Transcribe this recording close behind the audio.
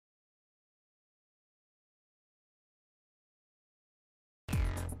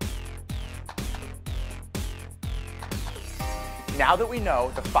Now that we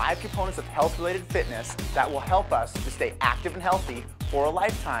know the 5 components of health-related fitness that will help us to stay active and healthy for a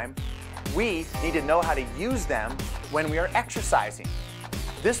lifetime, we need to know how to use them when we are exercising.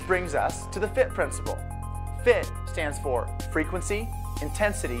 This brings us to the FITT principle. FIT stands for frequency,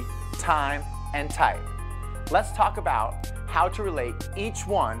 intensity, time, and type. Let's talk about how to relate each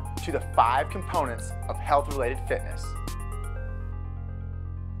one to the 5 components of health-related fitness.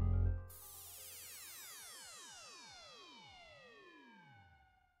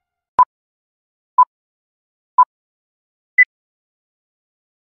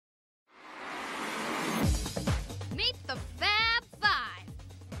 Meet the Fab Five.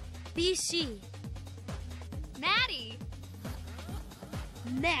 BC, Maddie,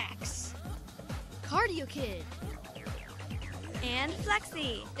 Max, Cardio Kid, and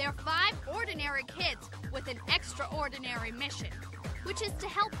Flexi. they're 5 ordinary kids with an extraordinary mission, which is to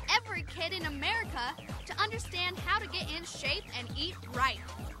help every kid in America to understand how to get in shape and eat right.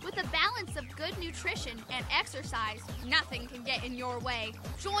 With a balance of good nutrition and exercise, nothing can get in your way.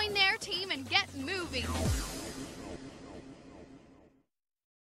 Join their team and get moving.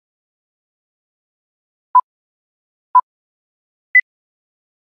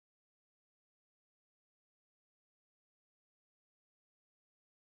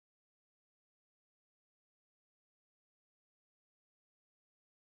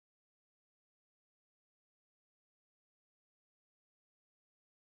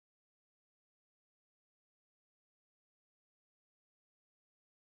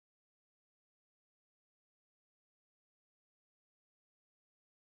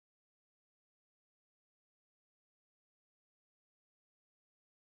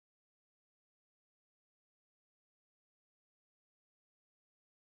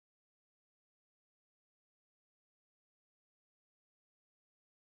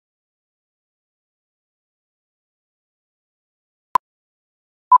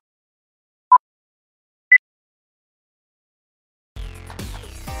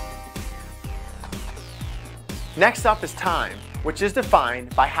 Next up is time, which is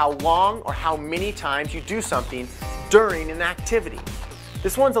defined by how long or how many times you do something during an activity.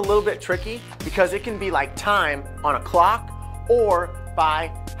 This one's a little bit tricky because it can be like time on a clock or by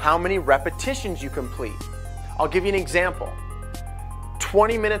how many repetitions you complete. I'll give you an example.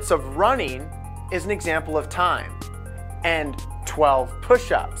 20 minutes of running is an example of time, and 12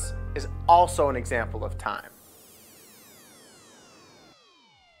 push-ups is also an example of time.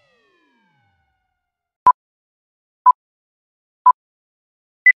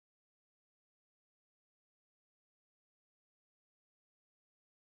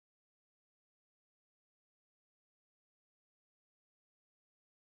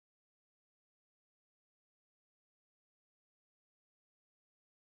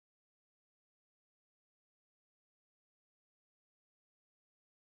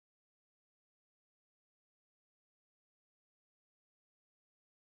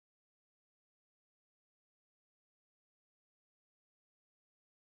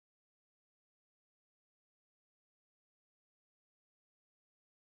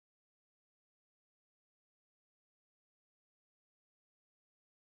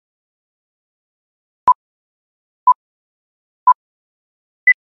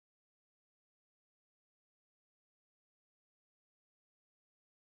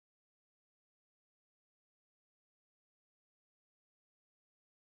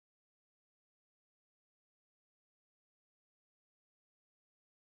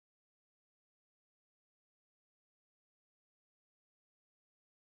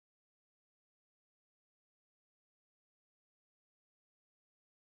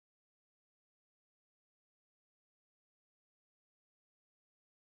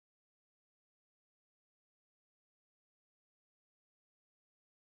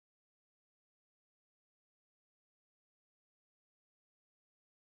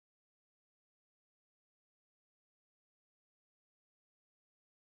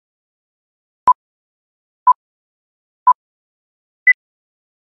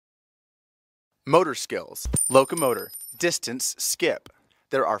 Motor skills, locomotor, distance, skip.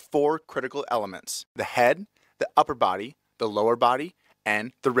 There are 4 critical elements: the head, the upper body, the lower body,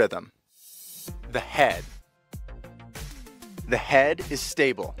 and the rhythm. The head. The head is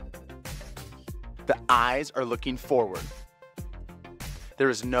stable. The eyes are looking forward. There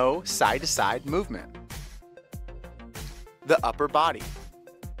is no side-to-side movement. The upper body.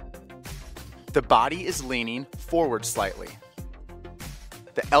 The body is leaning forward slightly.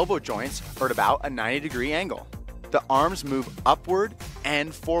 The elbow joints are at about a 90-degree angle. The arms move upward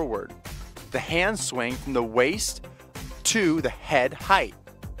and forward. The hands swing from the waist to the head height.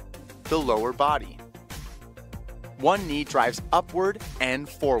 The lower body. One knee drives upward and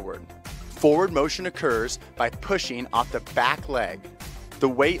forward. Forward motion occurs by pushing off the back leg. The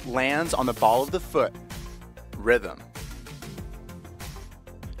weight lands on the ball of the foot. Rhythm.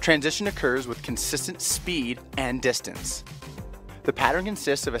 Transition occurs with consistent speed and distance. The pattern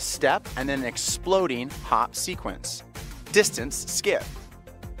consists of a step and then an exploding hop sequence. Distance skip.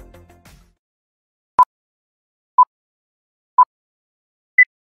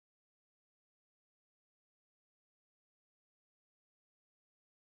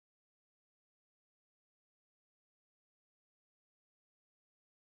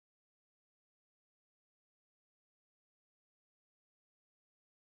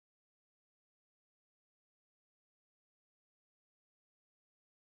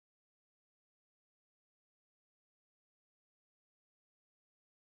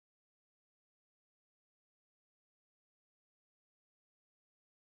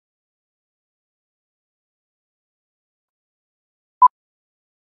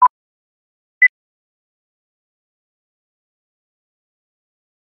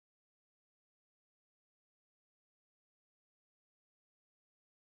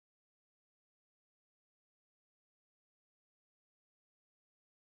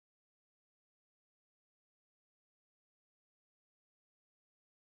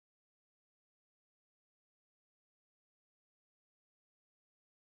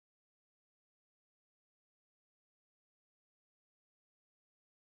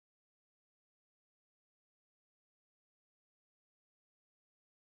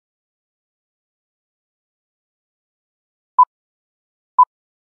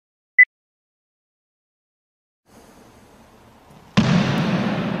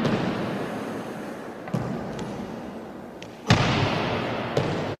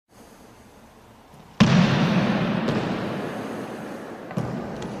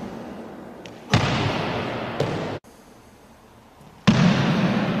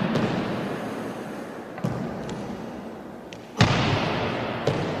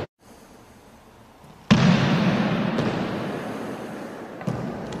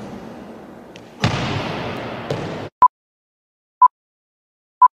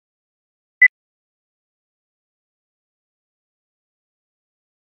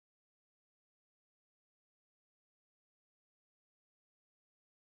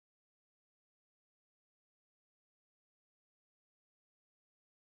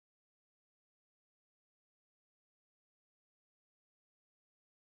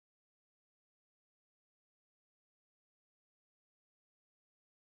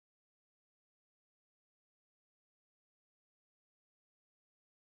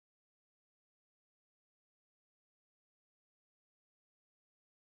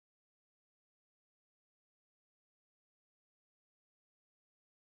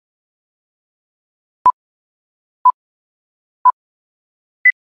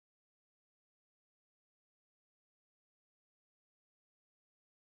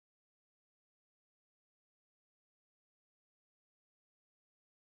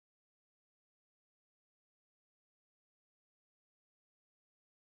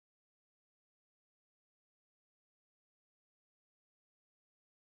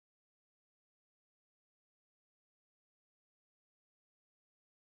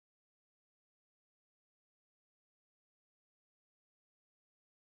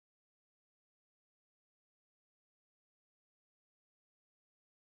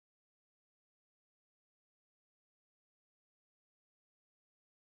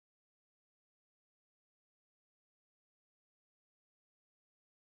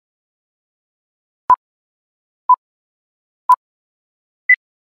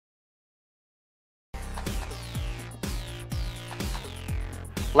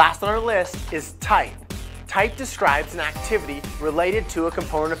 Last on our list is type. Type describes an activity related to a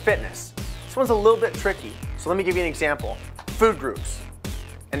component of fitness. This one's a little bit tricky, so let me give you an example. Food groups.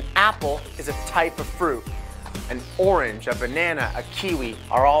 An apple is a type of fruit. An orange, a banana, a kiwi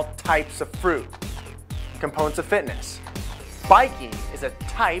are all types of fruit. Components of fitness. Biking is a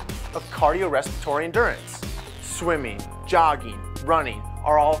type of cardiorespiratory endurance. Swimming, jogging, running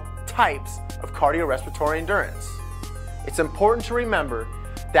are all types of cardiorespiratory endurance. It's important to remember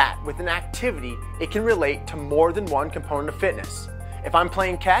that with an activity, it can relate to more than one component of fitness. If I'm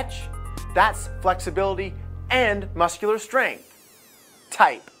playing catch, that's flexibility and muscular strength.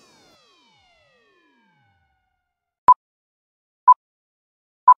 Type.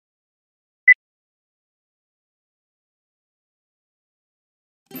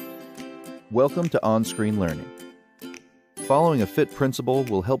 Welcome to On-Screen Learning. Following a FITT principle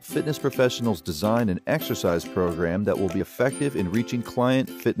will help fitness professionals design an exercise program that will be effective in reaching client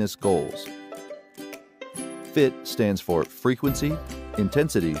fitness goals. FITT stands for frequency,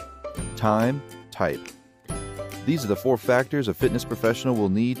 intensity, time, type. These are the 4 factors a fitness professional will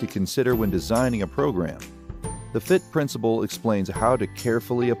need to consider when designing a program. The FITT principle explains how to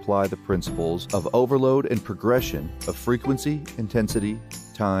carefully apply the principles of overload and progression of frequency, intensity,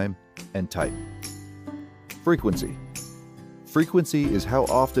 time, and type. Frequency. Frequency is how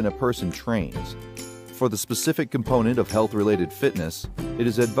often a person trains. For the specific component of health-related fitness, it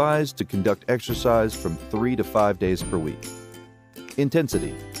is advised to conduct exercise from 3 to 5 days per week.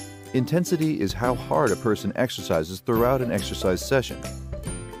 Intensity. Intensity is how hard a person exercises throughout an exercise session.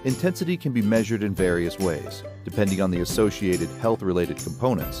 Intensity can be measured in various ways, depending on the associated health-related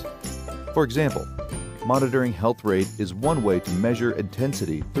components. For example, monitoring health rate is one way to measure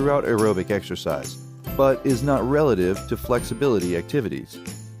intensity throughout aerobic exercise, but is not relative to flexibility activities.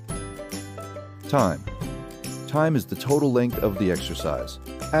 Time. Time is the total length of the exercise.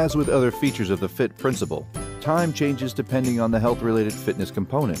 As with other features of the FITT principle, time changes depending on the health-related fitness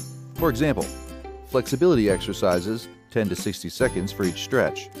component. For example, flexibility exercises 10 to 60 seconds for each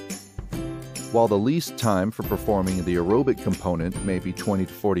stretch, while the least time for performing the aerobic component may be 20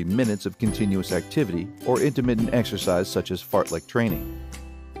 to 40 minutes of continuous activity or intermittent exercise such as fartlek training.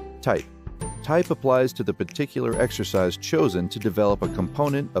 Type. Type applies to the particular exercise chosen to develop a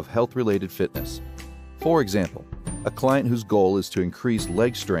component of health-related fitness. For example, a client whose goal is to increase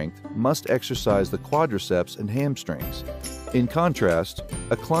leg strength must exercise the quadriceps and hamstrings. In contrast,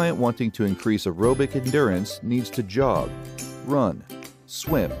 a client wanting to increase aerobic endurance needs to jog, run,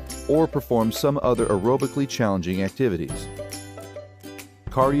 swim, or perform some other aerobically challenging activities.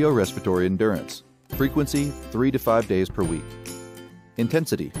 Cardiorespiratory Endurance. Frequency 3 to 5 days per week.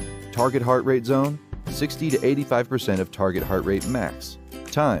 Intensity. Target heart rate zone 60 to 85% of target heart rate max.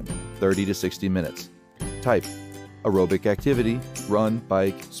 Time 30 to 60 minutes. Type. Aerobic activity, run,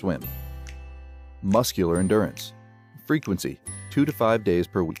 bike, swim. Muscular Endurance. Frequency 2 to 5 days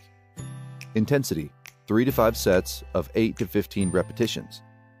per week. Intensity 3 to 5 sets of 8 to 15 repetitions.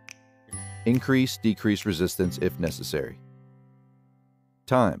 Increase, decrease resistance if necessary.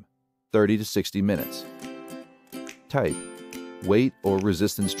 Time 30 to 60 minutes. Type. Weight or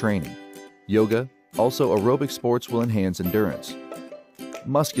resistance training. Yoga, also aerobic sports will enhance endurance.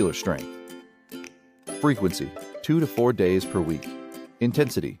 Muscular Strength. Frequency 2 to 4 days per week.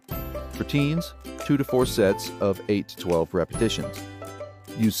 Intensity. For teens, 2 to 4 sets of 8 to 12 repetitions.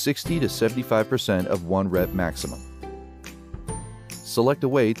 Use 60 to 75% of 1 rep maximum. Select a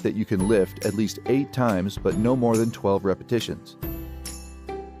weight that you can lift at least 8 times but no more than 12 repetitions.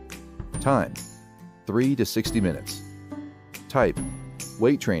 Time 3 to 60 minutes. Type.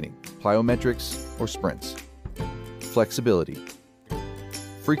 Weight training, plyometrics, or sprints. Flexibility.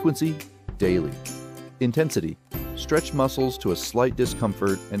 Frequency, daily. Intensity, stretch muscles to a slight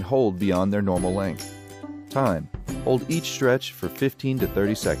discomfort and hold beyond their normal length. Time, hold each stretch for 15 to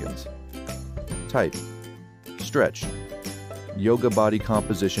 30 seconds. Type. Stretch. Yoga body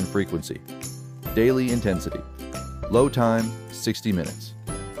composition frequency. Daily intensity. Low time, 60 minutes.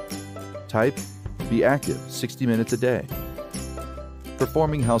 Type. Be active, 60 minutes a day.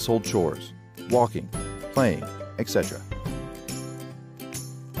 Performing household chores, walking, playing, etc.